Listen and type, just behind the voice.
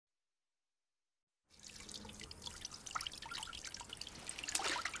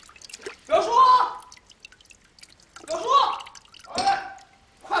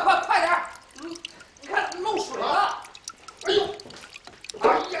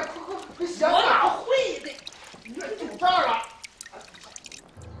我哪会的？人堵这儿了。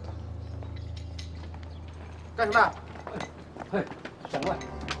干什么？嘿，长官，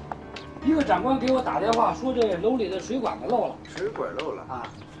一个长官给我打电话说这楼里的水管子漏了。水管漏了啊？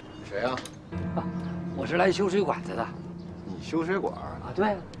谁呀？我是来修水管子的。你修水管啊？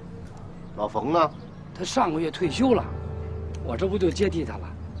对。老冯呢？他上个月退休了，我这不就接替他了。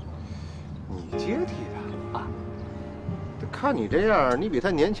你接替他？啊？看你这样，你比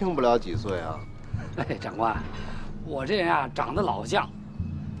他年轻不了几岁啊。哎，长官，我这人啊长得老像，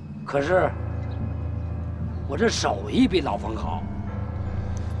可是我这手艺比老冯好。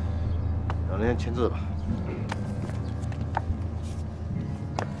让人家签字吧。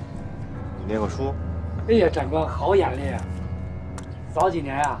你念过书？哎呀，长官好眼力啊！早几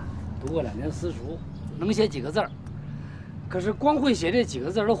年啊，读过2年私塾，能写几个字儿。可是光会写这几个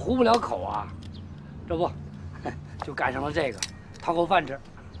字都糊不了口啊，这不，就赶上了这个，讨口饭吃。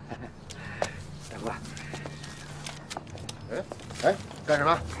长官，哎，干什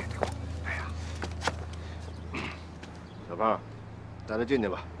么？哎呀，小胖，带他进去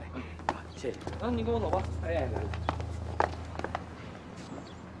吧。谢谢。你跟我走吧。哎，来。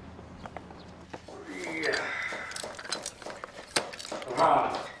小胖，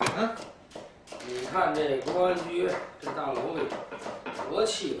你看这公安局这大楼里多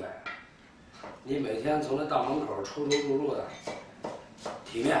气派啊！你每天从这大门口出入入的，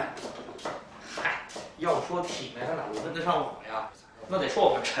体面。嗨，要说体面，他哪轮得上我呀？那得说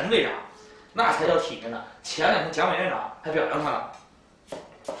我们陈队长，那才叫体面呢。前2天蒋委员长还表扬他呢，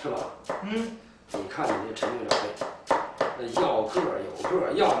是吧？嗯，你看你这陈队长那要个儿有个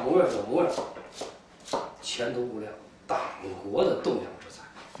儿，要模样有模样，前途无量，党国的栋梁之才。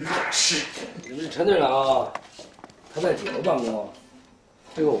那是。你们陈队长，他在几楼办公啊？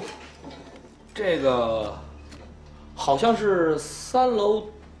哎呦，这个好像是3楼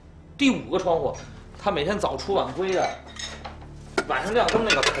第5个窗户，他每天早出晚归的，晚上亮灯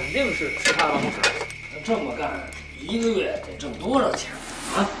那个肯定是他的办公室。这么干，1个月得挣多少钱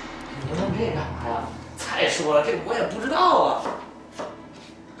啊？你问这干嘛呀？再说了，这我也不知道啊。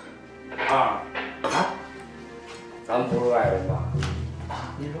咱们不是外人吧？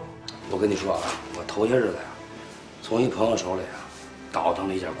您说。我跟你说啊，我头些日子呀，从一朋友手里啊，倒腾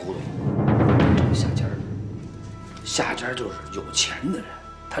了一件古董，这么下家儿，下家就是有钱的人，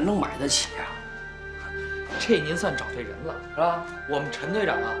他能买得起呀。这您算找对人了，是吧？我们陈队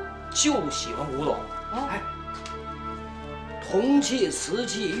长啊，就喜欢古董。哎，铜器、瓷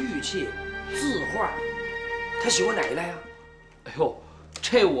器、玉器、字画，他喜欢哪一类啊？哎呦，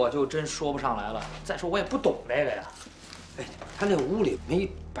这我就真说不上来了。再说我也不懂这个呀。哎，他那屋里没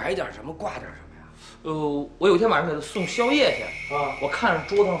摆点什么，挂点什么呀？我有天晚上给他送宵夜去啊，我看着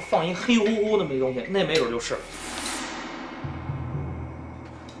桌子上放一黑乎乎的没东西，那没准就是。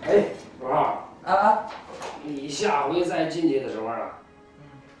哎，老二啊，你下回再进去的时候啊，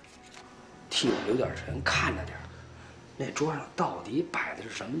替我留点神，看着点，那桌上到底摆的是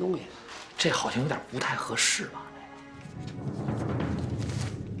什么东西？这好像有点不太合适吧？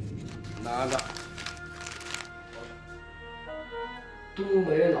拿着。东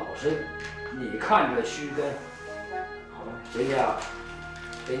北老参，你看这须根，人家啊，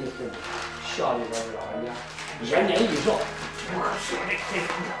给你父母孝敬的是老人家，延年益寿，不可说这。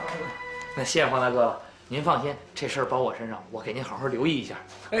那谢谢黄大哥了，您放心，这事儿包我身上，我给您好好留意一下。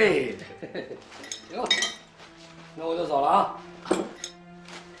哎，行，那我就走了啊。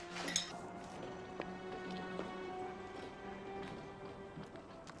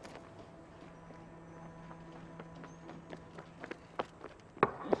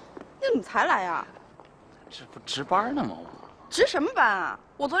你怎么才来呀？这不值班呢吗？我值什么班啊？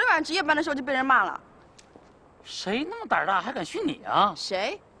我昨天晚上值夜班的时候就被人骂了。谁那么胆大还敢训你啊？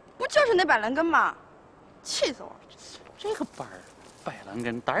谁？不就是那板蓝根吗？气死我了！这个班儿，摆烂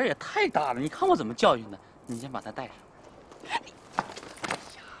根胆儿也太大了。你看我怎么教训他？你先把他带上。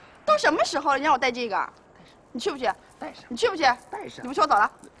都什么时候了，你让我带这个？你去不去？带上。你去不去？带上。你不去我走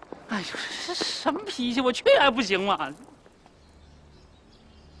了。哎呦，这什么脾气？我去还不行吗？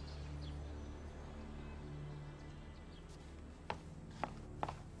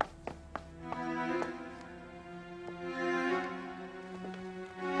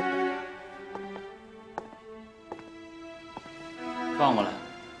撞过来！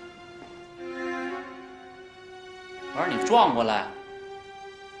我让你撞过来！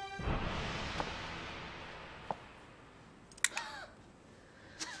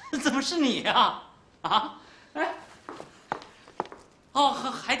怎么是你呀？啊？哎！哦，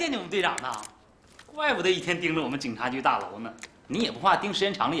还惦记我们队长呢？怪不得一天盯着我们警察局大楼呢。你也不怕盯时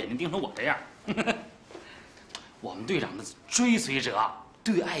间长了眼睛盯成我这样？我们队长的追随者，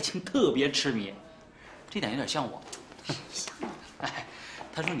对爱情特别痴迷，这点有点像我。像哎，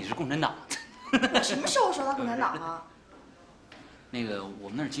他说你是共产党。我什么时候说他共产党了？那个我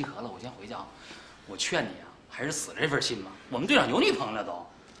们那儿集合了，我先回去啊。我劝你啊，还是死这份心吧。我们队长有女朋友了都。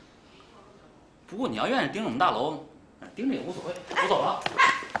不过你要愿意盯着我们大楼，盯着也无所谓。我走了。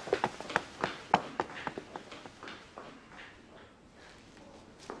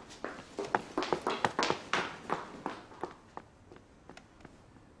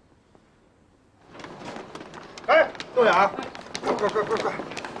哎，豆芽，快！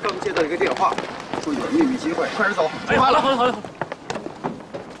刚接到一个电话，说有秘密机会，快点走。哎，好嘞，好嘞，好嘞。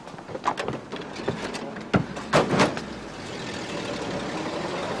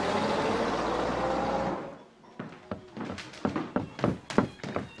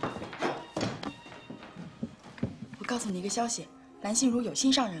我告诉你一个消息，蓝心如有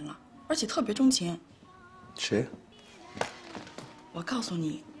心上人了，而且特别钟情。谁？我告诉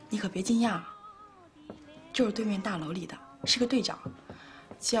你，你可别惊讶，就是对面大楼里的，是个队长，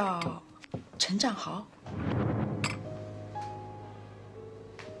叫陈战豪。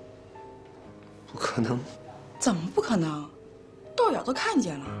不可能！怎么不可能？豆芽都看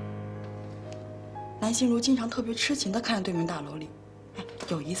见了。蓝心如经常特别痴情地看着对面大楼里，哎，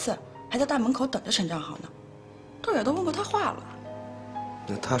有一次还在大门口等着陈战豪呢。豆芽都问过他话了。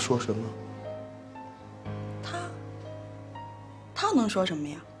那他说什么？他能说什么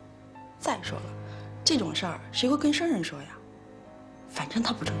呀？再说了，这种事儿谁会跟生人说呀？反正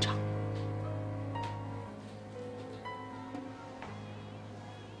他不正常。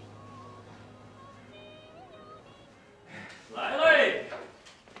来嘞，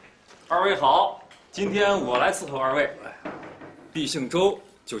二位好，今天我来伺候二位。敝姓周，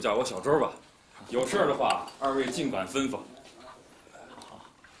就叫我小周吧。有事儿的话，二位尽管吩咐。好，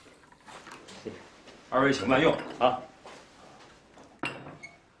谢谢。二位请慢用啊。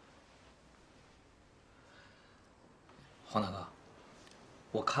黄大哥，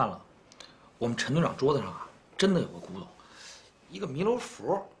我看了，我们陈队长桌子上啊，真的有个古董，一个弥勒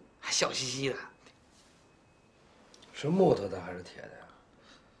佛，还笑嘻嘻的。是木头的还是铁的呀？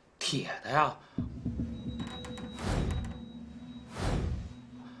铁的呀。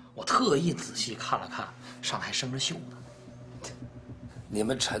我特意仔细看了看，上头还生着锈呢。你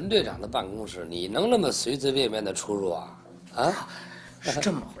们陈队长的办公室，你能那么随随便便的出入啊？啊，是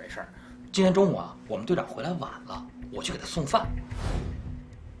这么回事儿。今天中午啊，我们队长回来晚了，我去给他送饭。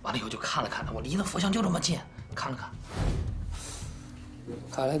完了以后就看了看他，我离那佛像就这么近，看了看。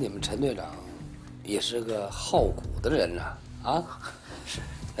看来你们陈队长也是个好古的人呐！啊，是。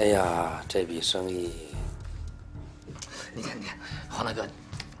哎呀，这笔生意，你看，黄大哥，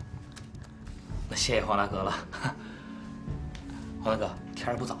那谢谢黄大哥了。黄大哥，天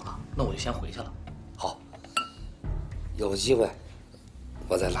儿不早了，那我就先回去了。好，有机会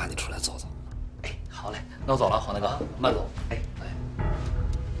我再拉你出来走走。哎，好嘞，那我走了，黄大哥，慢走。哎。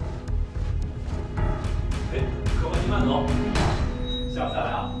哎，客官您慢走，下次再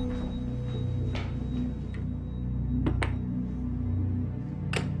来啊。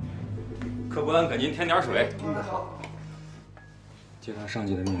客官给您添点水。好。接到上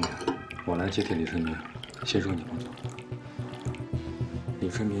级的命令，我来接替李春明，先说你工作。李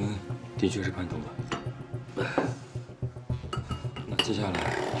春明的确是叛徒了。那接下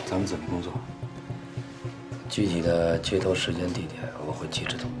来咱们怎么工作？具体的接头时间地点我会记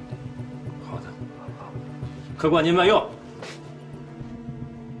着的。好的。客官您慢用。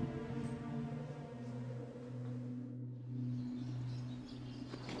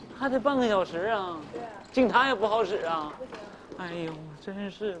还得半个小时啊！警察也不好使啊！哎呦，真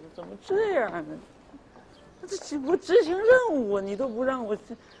是的，怎么这样呢？我执行任务啊，你都不让我。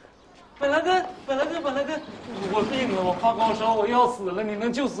本来哥，我病了，我发高烧，我要死了，你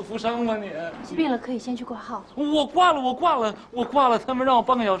能救死扶伤吗你？病了可以先去挂号。我挂了，他们让我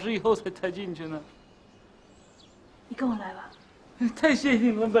半个小时以后才进去呢。你跟我来吧。太谢谢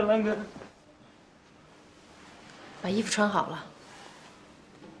你了，本兰哥。把衣服穿好了。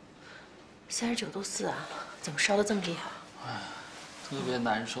39度4啊，怎么烧得这么厉害？哎，特别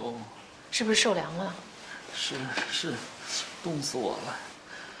难受。是不是受凉了？是，冻死我了。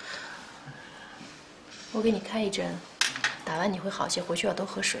我给你开一针，打完你会好些，回去要多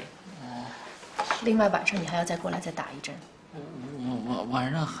喝水。另外晚上你还要再过来再打一针。我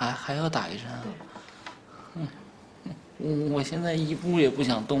晚上还要打一针啊？对。我现在一步也不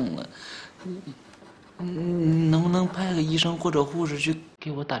想动了。能不能派个医生或者护士去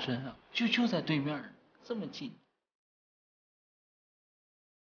给我打针啊？就在对面，这么近。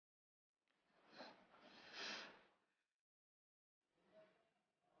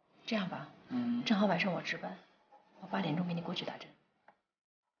这样吧，正好晚上我值班，我8点钟给你过去打针。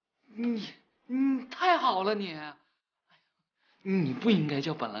你太好了你，你不应该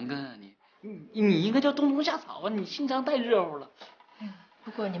叫板蓝根啊你应该叫冬虫夏草啊！你心肠太热乎了。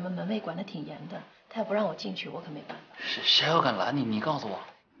不过你们门卫管得挺严的，他要不让我进去，我可没办法。谁要敢拦你？你告诉我，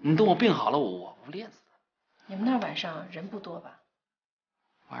你等我病好了，我练死他。你们那儿晚上人不多吧？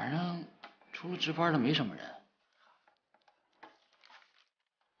晚上除了值班的没什么人。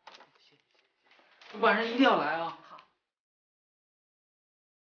晚上一定要来啊！好。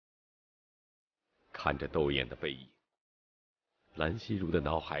看着窦燕的背影，蓝心如的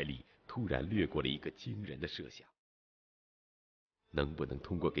脑海里突然掠过了一个惊人的设想：能不能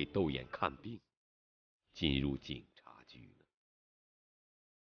通过给窦燕看病，进入警察局呢？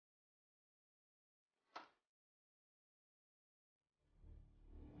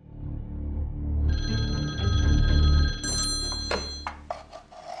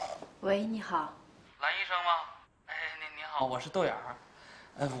喂，你好。蓝医生吗？哎，您好，我是窦眼儿。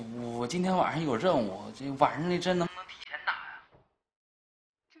我今天晚上有任务，这晚上那针能不能提前打呀？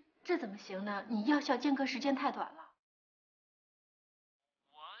这怎么行呢？你药效间隔时间太短了。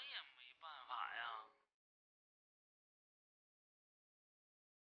我也没办法呀。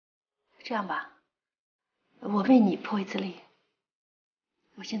这样吧，我为你破一次例。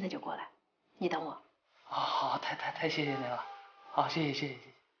我现在就过来，你等我。好，太谢谢您了。好，谢谢。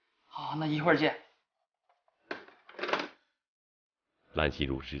好，那一会儿见。蓝心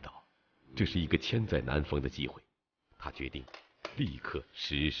如知道，这是一个千载难逢的机会，她决定立刻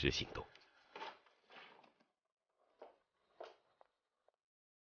实施行动。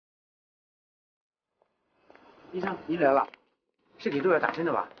医生，您来了，是给窦燕打针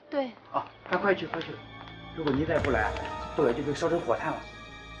的吧？对。哦，快去！如果您再不来，窦燕就被烧成火炭了。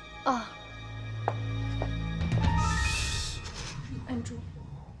哦。按住。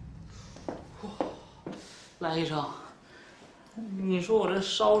蓝医生，你说我这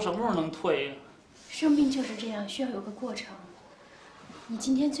烧什么时候能退呀？生病就是这样，需要有个过程。你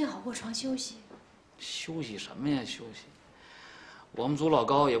今天最好卧床休息。休息什么呀？休息！我们组老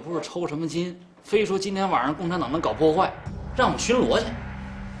高也不是抽什么筋，非说今天晚上共产党能搞破坏，让我巡逻去。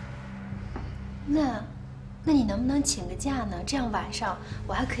那你能不能请个假呢？这样晚上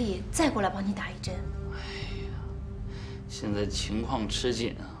我还可以再过来帮你打一针。哎呀，现在情况吃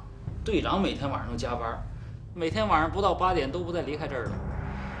紧啊！队长每天晚上都加班，每天晚上不到8点都不再离开这儿了，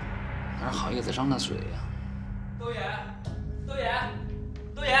哪好意思张那水呀？窦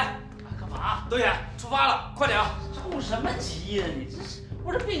燕，干嘛？窦燕，出发了，快点啊！着什么急呀你？这是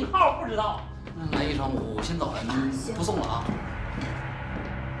我这病号不知道。那蓝医生，我先走了，您不送了啊。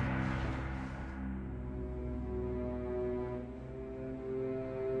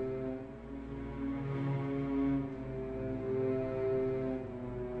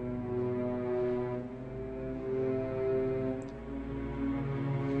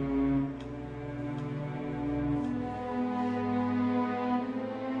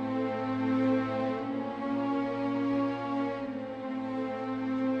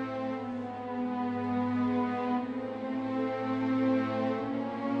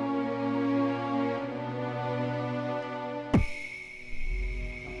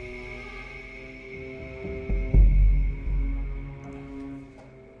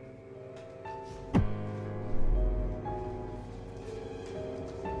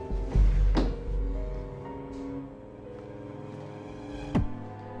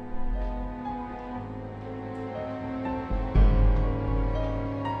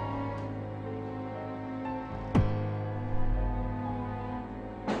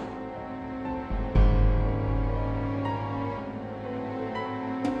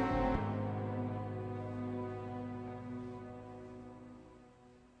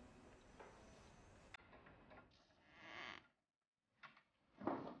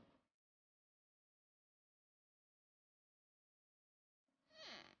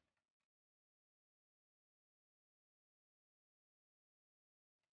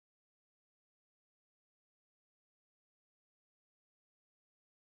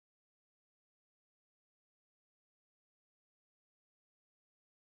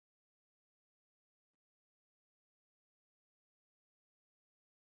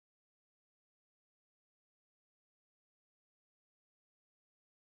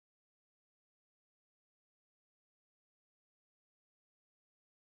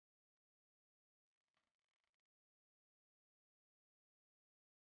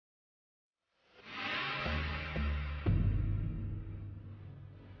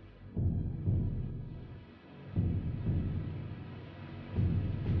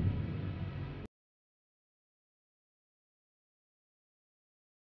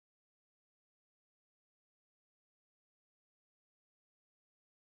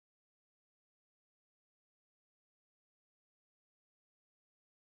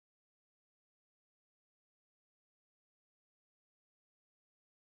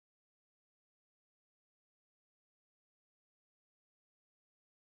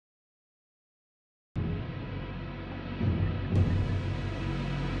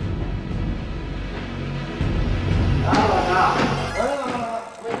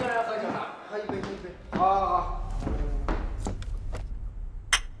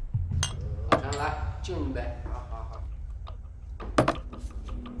上来，敬你杯。好好好。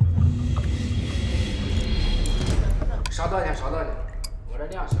稍等点，稍等点，我这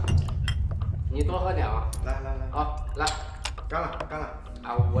量小，你多喝点啊。来来来，好，来，干了干了。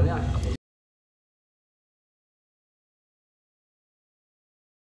啊，我量小。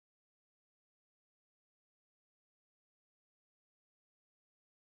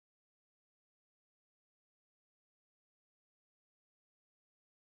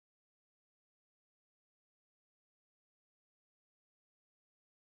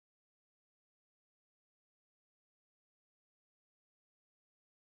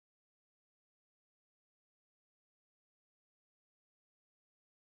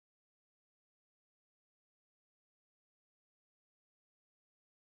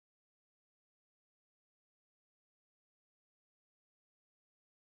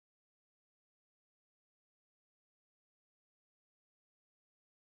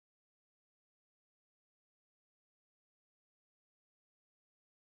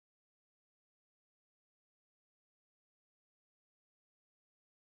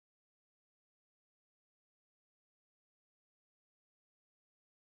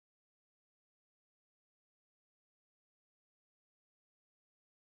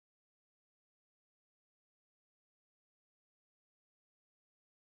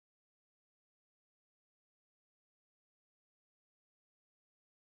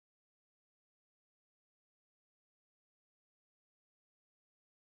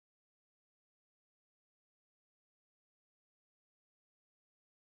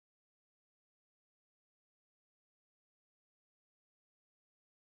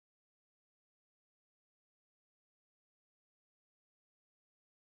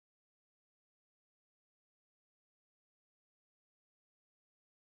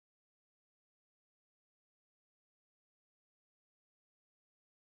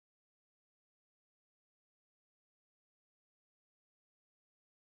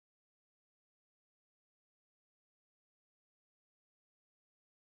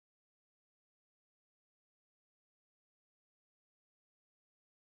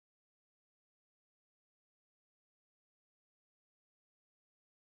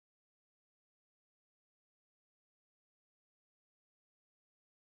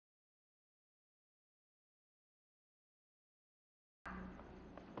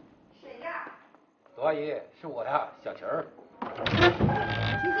左阿姨，是我呀，小晴儿。秦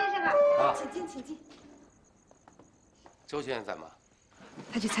先生啊，请进，请进。周先生在吗？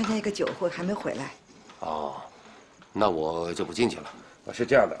他去参加一个酒会，还没回来。哦，那我就不进去了。是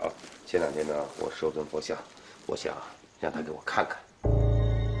这样的啊，前2天呢，我收尊佛像，我想让他给我看看。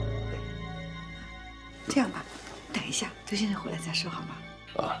这样吧，等一下，周先生回来再说好吗？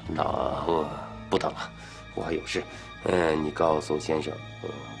啊，那我不等了，我还有事。你告诉先生，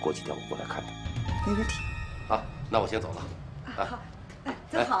过几天我过来看他。没问题。好，那我先走了。啊，好，哎，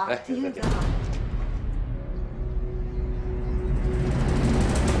走好啊，周先生走好。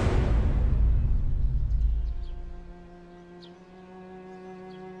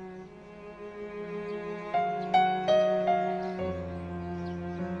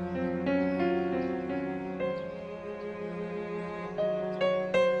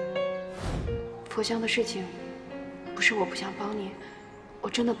佛像的事情，不是我不想帮你，我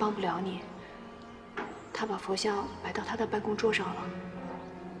真的帮不了你。他把佛像摆到他的办公桌上了。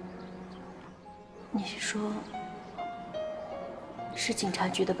你是说，是警察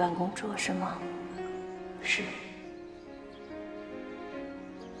局的办公桌是吗？是。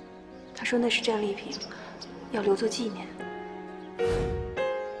他说那是战利品，要留作纪念。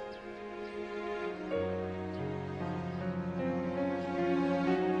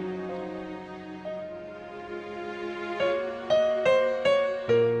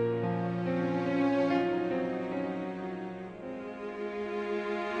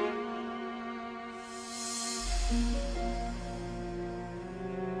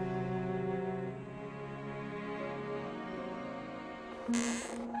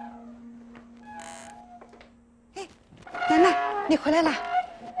奶奶，你回来了！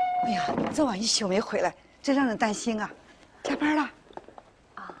哎呀，昨晚一宿没回来，真让人担心啊！加班了？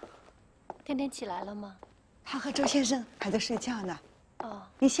啊，天天起来了吗？他和周先生还在睡觉呢。哦，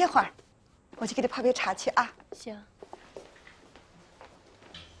你歇会儿，我去给你泡杯茶去啊。行。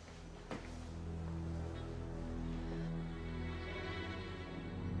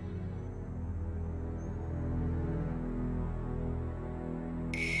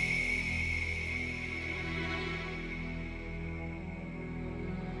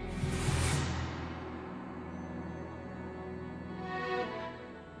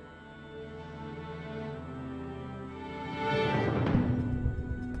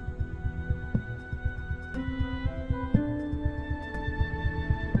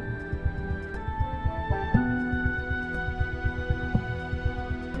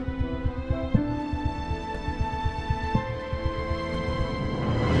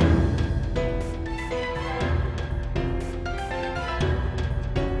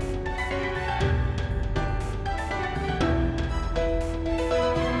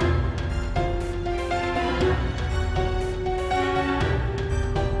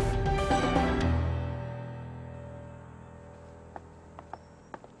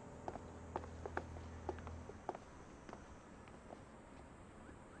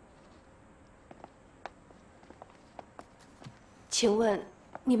请问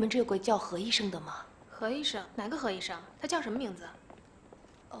你们这有个叫何医生的吗？何医生？哪个何医生？他叫什么名字？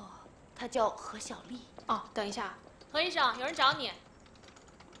哦，他叫何小丽。哦，等一下，何医生，有人找你。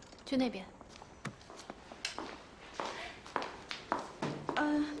去那边。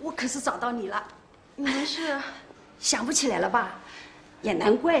我可是找到你了。你们是想不起来了吧？也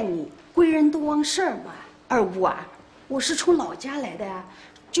难怪你，贵人都忘事儿嘛。二姑啊，我是从老家来的呀，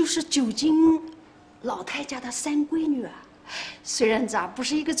就是九京老太家的三闺女啊。虽然咱不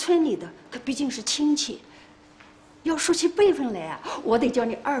是一个村里的，可毕竟是亲戚。要说起辈分来啊，我得叫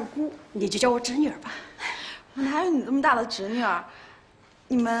你二姑，你就叫我侄女儿吧。我哪有你这么大的侄女儿？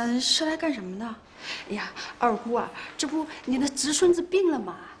你们是来干什么的？哎呀，二姑啊，这不你的侄孙子病了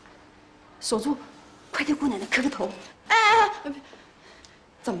吗？守住，快给姑奶奶磕个头。哎，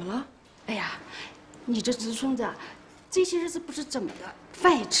怎么了？哎呀，你这侄孙子啊，这些日子不知怎么的，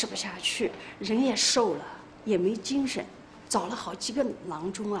饭也吃不下去，人也瘦了，也没精神，找了好几个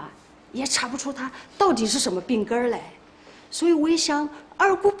郎中啊，也查不出他到底是什么病根来。所以我一想，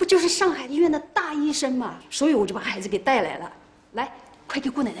二姑不就是上海医院的大医生嘛，所以我就把孩子给带来了。来，快给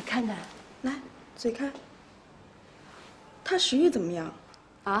姑奶奶看看。来，嘴开。他食欲怎么样？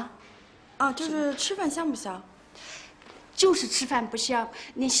啊，就是吃饭香不香？就是吃饭不香，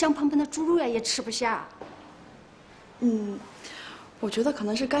连香喷喷的猪肉呀也吃不下。我觉得可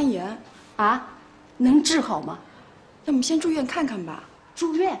能是肝炎。啊，能治好吗？要么先住院看看吧。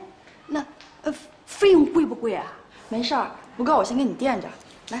住院？那费用贵不贵啊？没事儿，不够我先给你垫着。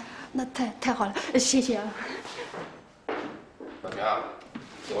来，那太好了，谢谢啊。老田，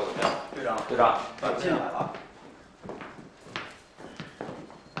情况怎么样？队长，进来了。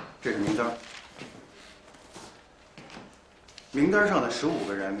这是名单，名单上的15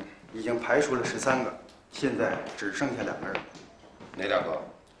个人已经排除了13个，现在只剩下2个人。哪2个？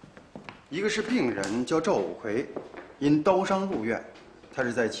一个是病人，叫赵武奎，因刀伤入院。他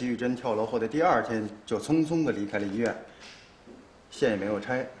是在齐玉珍跳楼后的第2天就匆匆地离开了医院，线也没有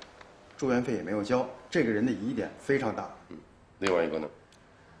拆，住院费也没有交。这个人的疑点非常大。另外一个呢？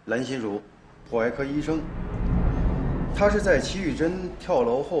蓝心如，破外科医生。他是在齐玉珍跳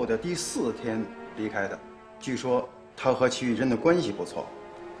楼后的第4天离开的。据说他和齐玉珍的关系不错。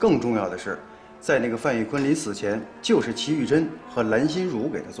更重要的是，在那个范玉坤临死前，就是齐玉珍和蓝心如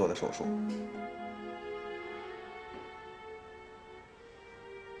给他做的手术。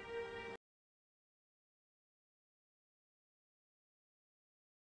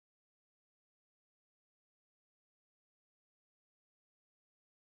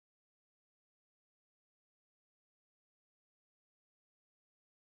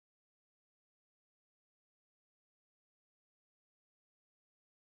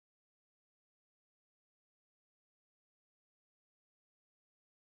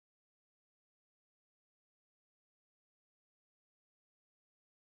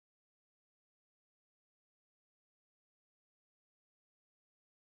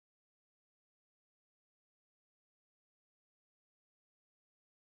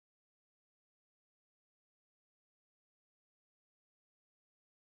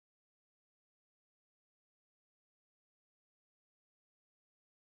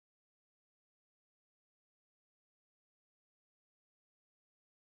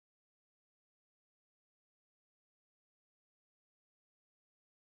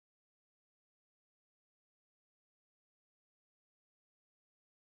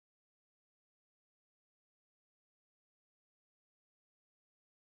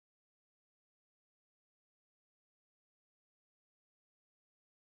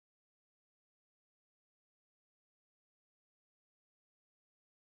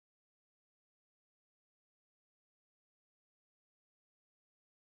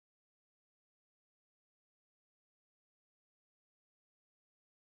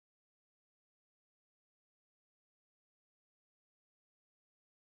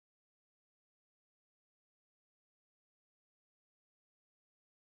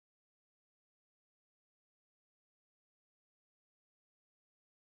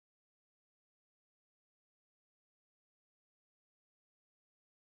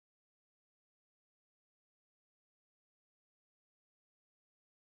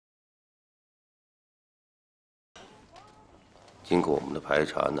经过我们的排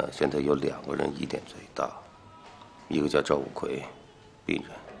查呢，现在有2个人疑点最大，一个叫赵武奎，病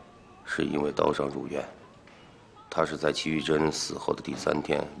人，是因为刀伤入院，他是在齐玉珍死后的第3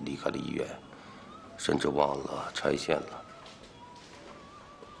天离开了医院，甚至忘了拆线了。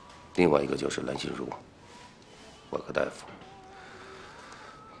另外一个就是蓝心如，外科大夫，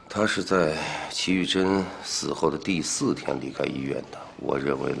他是在齐玉珍死后的第4天离开医院的。我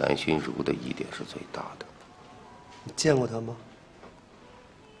认为蓝心如的疑点是最大的。你见过他吗？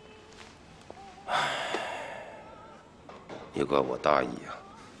也怪我大意啊！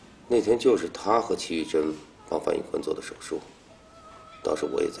那天就是他和齐玉珍帮范玉坤做的手术，当时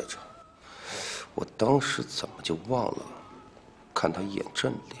我也在场。我当时怎么就忘了看他一眼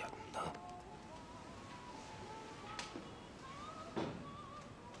正脸呢？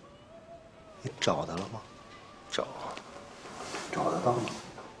你找他了吗？找得到吗？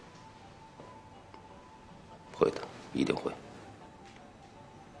会的，一定会。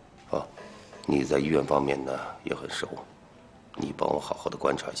啊，你在医院方面呢也很熟，你帮我好好的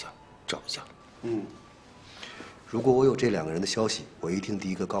观察一下，找一下。嗯。如果我有这2个人的消息，我一定第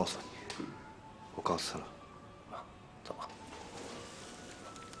一个告诉你。我告辞了。走吧。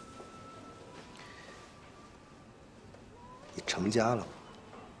你成家了吗？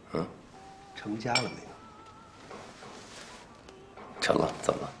嗯。成家了没有？成了，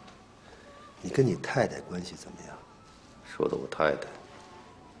怎么了？你跟你太太关系怎么样？说的我太太，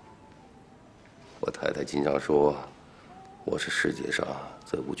我太太经常说我是世界上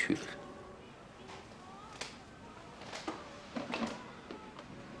最无趣的人。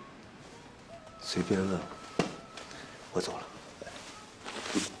随便问，我走了。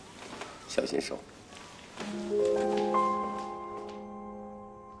小心手。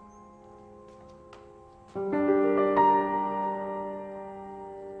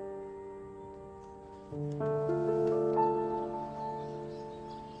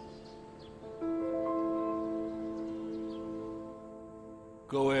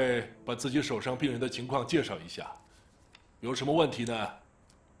各位把自己手上病人的情况介绍一下，有什么问题呢？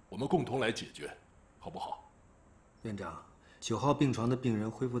我们共同来解决，好不好？院长，9号病床的病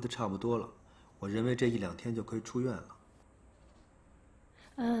人恢复的差不多了，我认为这1、2天就可以出院了。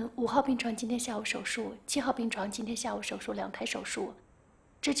5号病床今天下午手术，7号病床今天下午手术2台手术，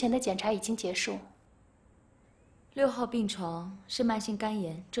之前的检查已经结束。6号病床是慢性肝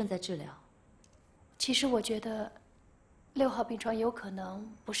炎，正在治疗。其实我觉得，6号病床有可能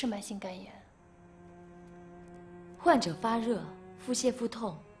不是慢性肝炎。患者发热、腹泻、腹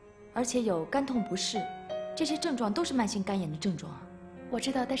痛，而且有肝痛不适，这些症状都是慢性肝炎的症状。我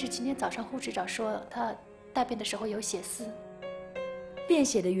知道，但是今天早上护士长说他大便的时候有血丝。便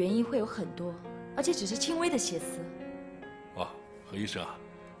血的原因会有很多，而且只是轻微的血丝。何医生啊，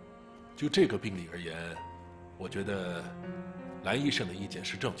就这个病例而言，我觉得蓝医生的意见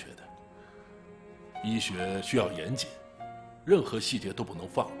是正确的。医学需要严谨，任何细节都不能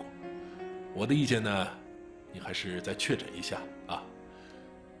放过。我的意见呢，你还是再确诊一下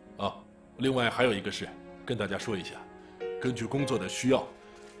啊。另外还有一个事，跟大家说一下，根据工作的需要，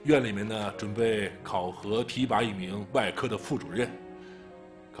院里面呢准备考核提拔1名外科的副主任。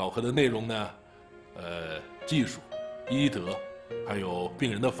考核的内容呢，技术、医德，还有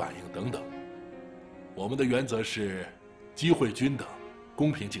病人的反应等等。我们的原则是机会均等，公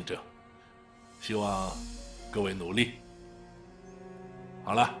平竞争。希望各位努力。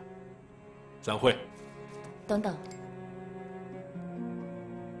好了，散会。等等，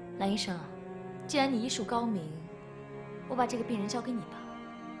蓝医生，既然你医术高明，我把这个病人交给你吧。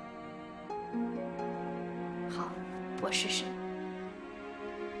好，我试试。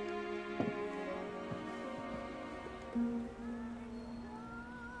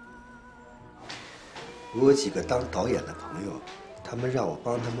我有几个当导演的朋友，他们让我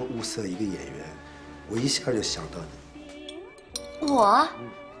帮他们物色一个演员，我一下就想到你。我？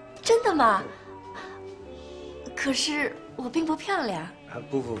真的吗？可是我并不漂亮。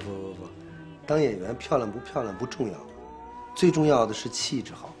不，当演员漂亮不漂亮不重要，最重要的是气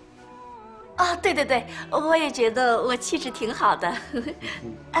质好。啊，对，我也觉得我气质挺好的。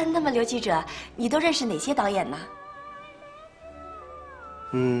那么刘记者，你都认识哪些导演呢？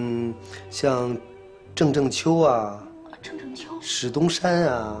像郑正秋啊，郑正秋，史东山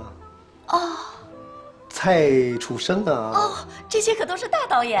啊，哦，蔡楚生啊，哦，这些可都是大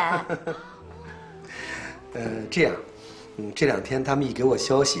导演。这样，这2天他们一给我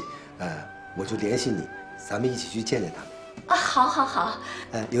消息，我就联系你，咱们一起去见见他们。好。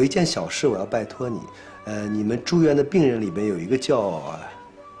有一件小事我要拜托你，你们住院的病人里边有一个叫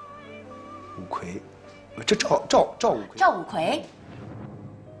武魁，这赵武魁。赵武魁。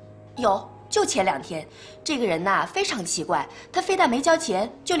有，就前2天，这个人呐非常奇怪，他非但没交钱，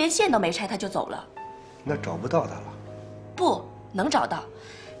就连线都没拆他就走了。那找不到他了？不能找到，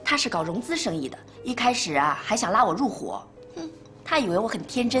他是搞融资生意的，一开始还想拉我入伙，他以为我很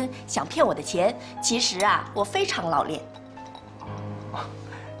天真，想骗我的钱，其实我非常老练。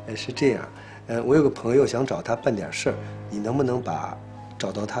是这样，我有个朋友想找他办点事儿，你能不能把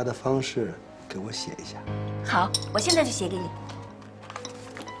找到他的方式给我写一下？好，我现在就写给你。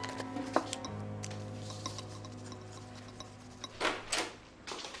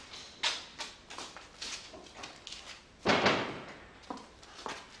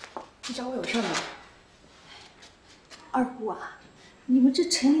你找我有事吗？二姑啊，你们这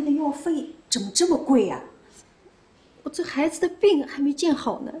城里的药费怎么这么贵呀？我这孩子的病还没见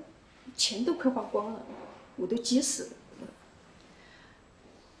好呢，钱都快花光了，我都急死了。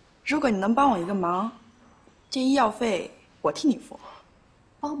如果你能帮我一个忙，这医药费我替你付。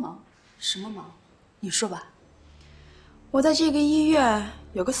帮忙？什么忙？你说吧。我在这个医院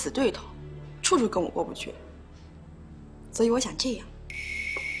有个死对头，处处跟我过不去，所以我想这样。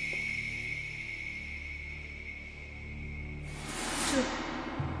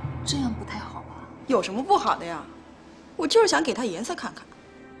这样不太好吧？有什么不好的呀？我就是想给他颜色看看。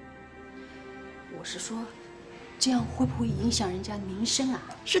我是说，这样会不会影响人家名声啊？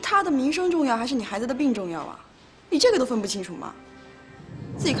是他的名声重要，还是你孩子的病重要啊？你这个都分不清楚吗？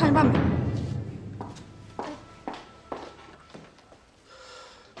自己看着办吧。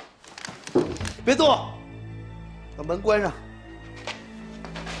别动，把门关上。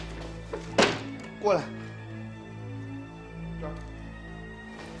过来。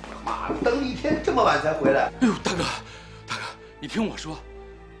妈的，等一天这么晚才回来。哎呦，大哥，你听我说，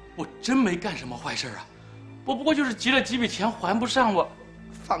我真没干什么坏事啊，我不过就是急了几笔钱还不上我。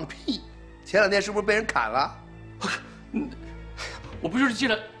放屁！前2天是不是被人砍了？我不就是借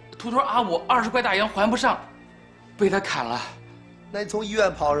了秃头阿五20块大洋还不上，被他砍了。那你从医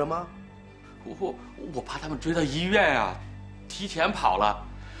院跑什么？我怕他们追到医院啊，提前跑了。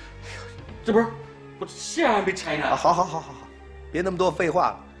这不是我线还没拆呢。好，别那么多废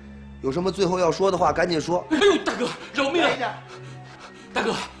话了，有什么最后要说的话赶紧说。哎呦，大哥，饶命啊！大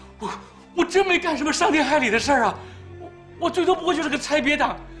哥，我真没干什么伤天害理的事儿啊，我最多不过就是个拆别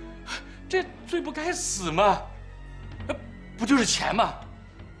党，这罪不该死吗？不就是钱吗？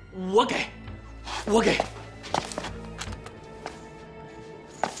我给。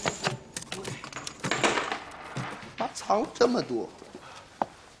妈藏了这么多，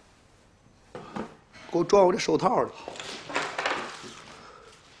给我装我这手套里。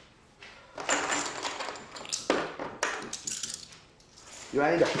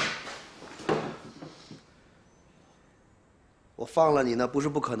远一点。我放了你呢，不是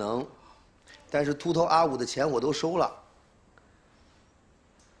不可能，但是秃头阿五的钱我都收了。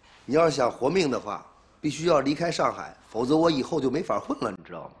你要是想活命的话，必须要离开上海，否则我以后就没法混了，你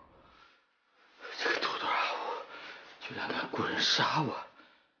知道吗？这个秃头阿五居然敢雇人杀我，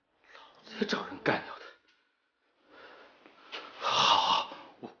老子也找人干掉他。好，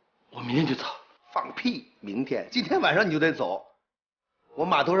我明天就走。放屁！明天，今天晚上你就得走。我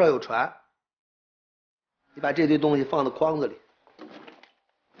码头上有船，你把这堆东西放到筐子里。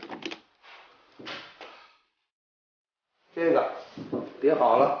这个叠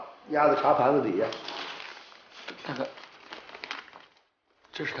好了，压在茶盘子底下。大哥，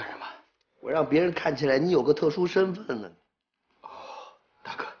这是干什么？我让别人看起来你有个特殊身份呢。哦，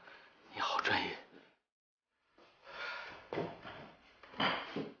大哥，你好专业。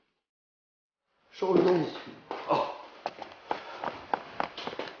收拾东西去。哦。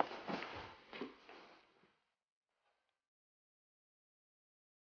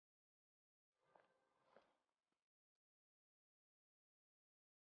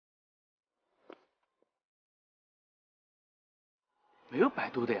没有摆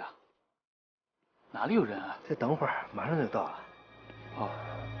渡的呀？哪里有人啊？再等会儿，马上就到了。哦。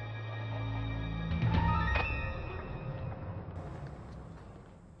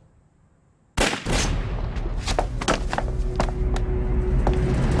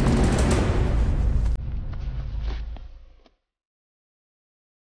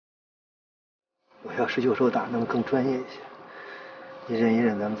我要是右手打，能更专业一些。你忍一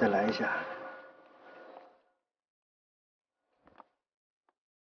忍，咱们再来一下。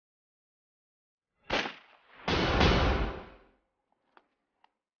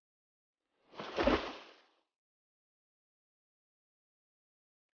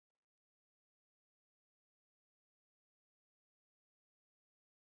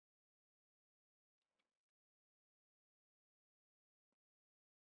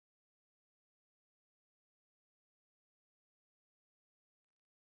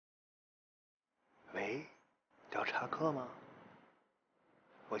喂，调查科吗？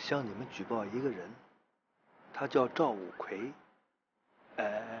我向你们举报一个人，他叫赵武奎，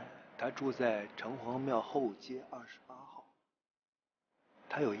他住在城隍庙后街28号，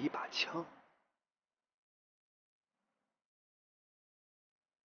他有一把枪。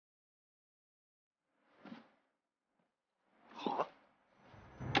好了。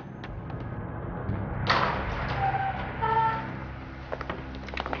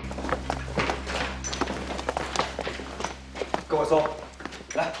给我搜，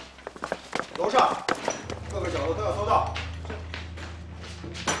来，楼上各个角落都要搜到。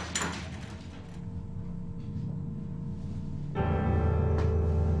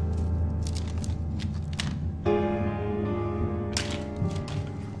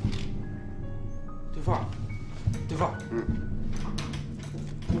对凤，对凤，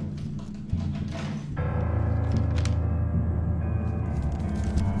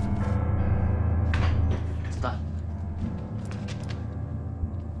子弹。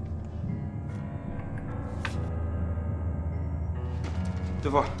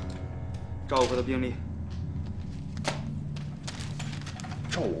对凤，赵五奎的病历。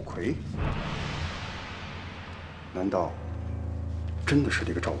赵五奎？难道真的是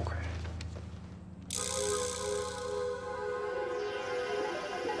这个赵五奎？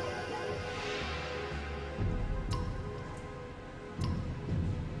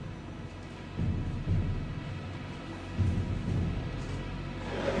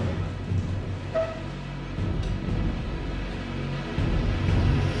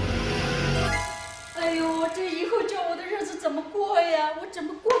哎呦，这以后叫我的日子怎么过呀？我怎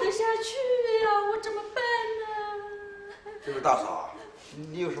么过得下去呀？我怎么办呢？这位大嫂，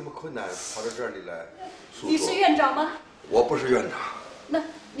你有什么困难跑到这里来诉说？你是院长吗？我不是院长。那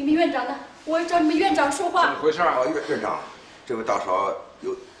你们院长呢？我要找你们院长说话。怎么回事啊？院长，这位大嫂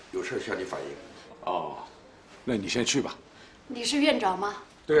有事向你反映。哦，那你先去吧。你是院长吗？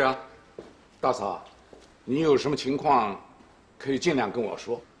对啊，大嫂，你有什么情况，可以尽量跟我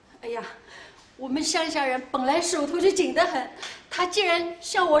说。哎呀，我们乡下人本来手头就紧得很，他竟然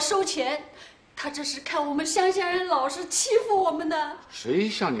向我收钱，他这是看我们乡下人老是欺负我们的。谁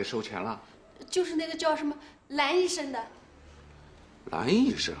向你收钱了？就是那个叫什么蓝医生的。蓝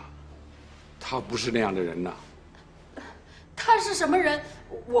医生，他不是那样的人呐。他是什么人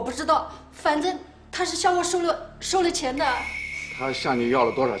我不知道，反正他是向我收了钱的。他向你要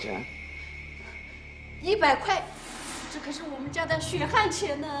了多少钱？100块，这可是我们家的血汗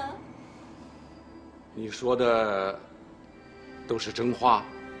钱呢。你说的都是真话？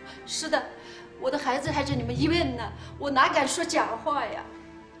是的，我的孩子还在你们医院呢，我哪敢说假话呀？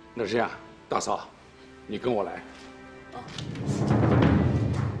那这样，大嫂，你跟我来。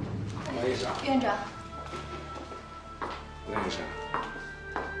蓝医生。院长。蓝医生，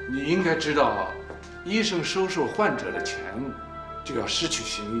你应该知道，医生收受患者的钱，就要失去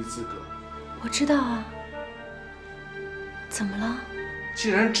行医资格。我知道啊。怎么了？既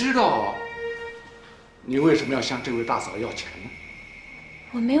然知道，你为什么要向这位大嫂要钱呢？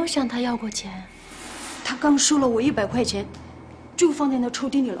我没有向她要过钱。他刚收了我100块钱，就放在那抽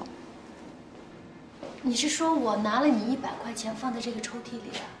屉里了。你是说我拿了你100块钱放在这个抽屉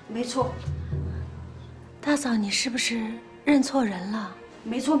里啊？没错。大嫂，你是不是认错人了？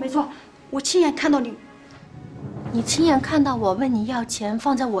没错没错，我亲眼看到你。你亲眼看到我问你要钱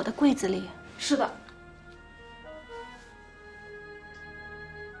放在我的柜子里？是的。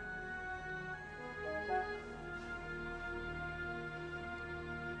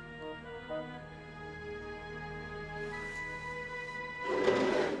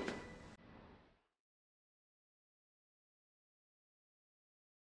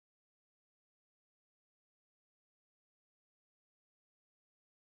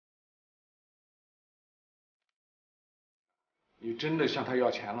你真的向他要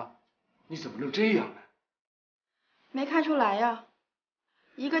钱了？你怎么能这样呢？没看出来呀，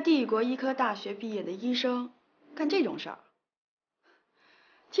一个帝国医科大学毕业的医生干这种事儿，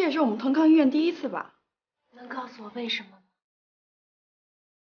这也是我们腾康医院第一次吧？能告诉我为什么吗？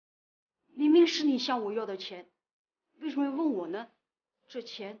明明是你向我要的钱，为什么要问我呢？这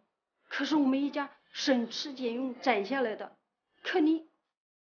钱可是我们一家省吃俭用攒下来的，可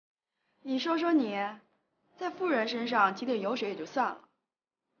你说说你，在富人身上挤点油水也就算了，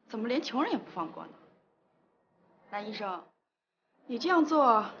怎么连穷人也不放过呢？蓝医生，你这样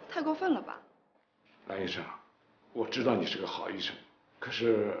做太过分了吧？蓝医生，我知道你是个好医生，可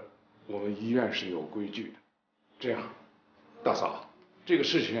是我们医院是有规矩的。这样，大嫂，这个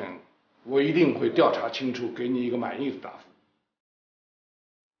事情我一定会调查清楚，给你一个满意的答复。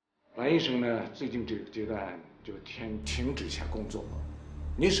蓝医生呢，最近这个阶段就停止一下工作，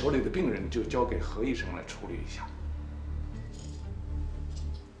你手里的病人就交给何医生来处理一下。